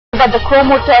that the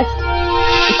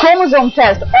chromosome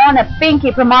test on a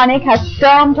Pinki Pramanik has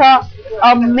termed her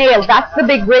a male. That's the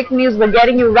big breaking news we're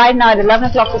getting you right now at 11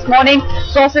 o'clock this morning.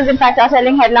 Sources, in fact, are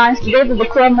telling headlines today that the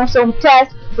chromosome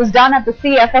test was done at the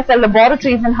CFSL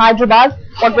laboratories in Hyderabad.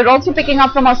 What we're also picking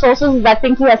up from our sources is that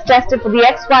Pinki has tested for the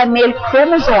XY male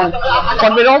chromosome.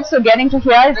 What we're also getting to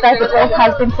hear is that the report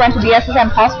has been sent to the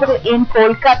SSM hospital in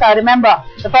Kolkata. Remember,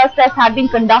 the first test had been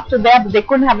conducted there, but they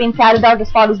couldn't have been carried out as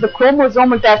far as the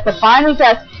chromosomal test, the final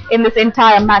test in this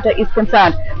entire matter is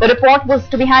concerned. The report was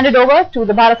to be handed over to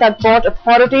the Barasat Port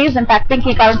authorities. In fact,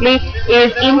 Pinki currently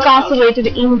is incarcerated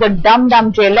in the Dum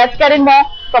Dum jail. Let's get in more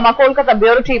from our Kolkata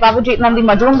Bureau Chief Avijit Nandi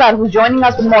Majumdar, who's joining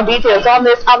us with more details on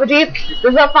this. Avijit,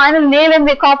 this is a final nail in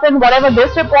the coffin. Whatever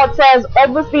this report says,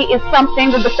 obviously is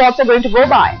something that the courts are going to go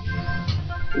by.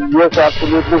 Yes,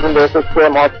 absolutely. From the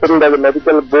SSM hospital, there's a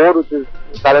medical board which is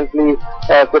currently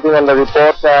sitting on the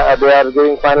report. They are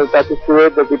giving final touches to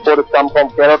it. The report has come from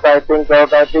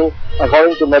karyotyping.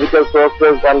 According to medical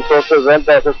sources and sources at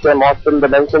the SSM hospital, they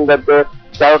mentioned that the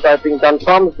karyotyping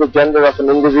confirms the gender of an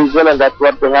individual, and that's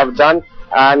what they have done.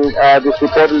 And this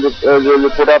report will be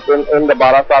put up in the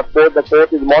Barasat court. The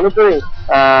court is monitoring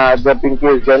the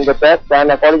Pinki's gender test,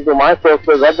 and according to my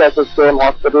sources at the SSM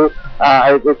hospital,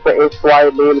 it's the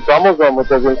XY male chromosome which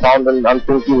has been found on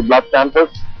Pinki's blood samples.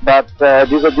 But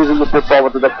these will be put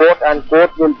forward to the court, and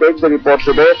court will take the report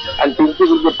today, and Pinki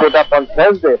will be put up on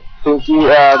Thursday. Pinki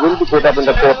will be put up in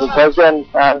the court on Thursday,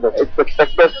 and it's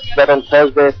expected that on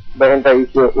Thursday the entire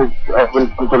issue will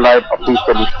come to light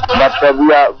officially. But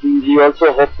we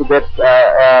also hope to get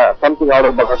something out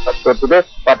of the court today.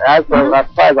 But as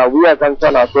far as we are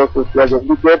concerned, our sources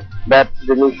indicate that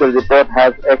the initial report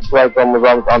has XY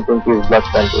chromosomes on Pinki's blood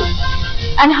samples.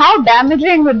 And how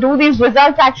damaging do these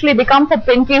results actually become for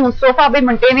Pinki, who's so far been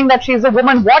maintaining that she's a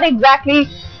woman? What exactly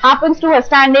happens to her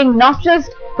standing, not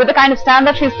just with the kind of stand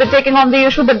that she's been taking on the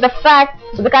issue, but the fact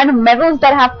that the kind of medals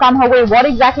that have come her way? What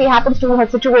exactly happens to her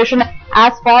situation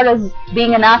as far as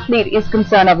being an athlete is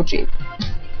concerned, Avijit?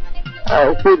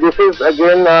 See, this is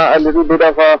again a little bit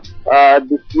of a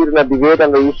dispute and a debate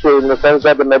on the issue, in the sense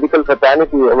that the medical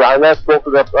fraternity, when I spoke to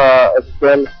the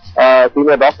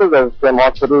senior doctors at the same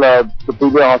hospital, the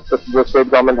premier hospital, the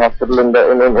state government hospital in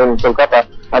Kolkata,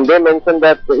 and they mentioned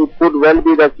that it could well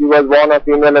be that she was born a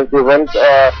female and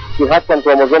she had some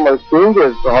chromosomal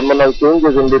changes, hormonal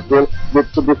changes in between. This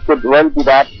could well be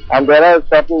that, and there are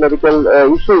certain medical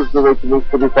issues which needs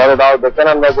to be sorted out. They can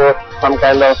undergo some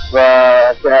kind of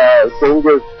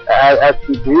changes as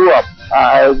she grew up.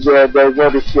 There is no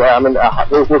issue. I mean,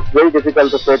 it's very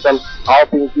difficult to say how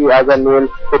Pinki as a male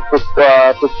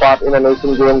took part in a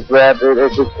Asian Games where it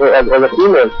is as a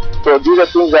female. So these are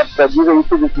things these are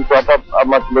issues which will pop up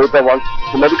much later once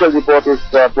the medical report is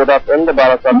put up in the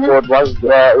Barasat court. Once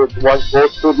it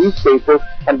goes through these cases,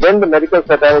 and then the medical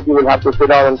fraternity will have to sit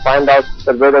down and find out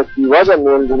that whether she was a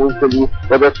male initially,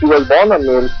 whether she was born a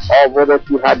male, or whether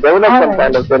she had developed some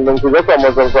kind of tendency with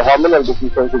chromosomes or hormonal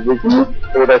deficiencies which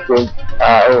made her change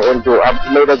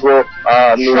made her grow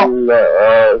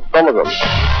male chromosomes.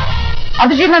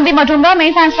 Avijit Nandi Majumdar,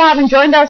 many thanks for having joined us.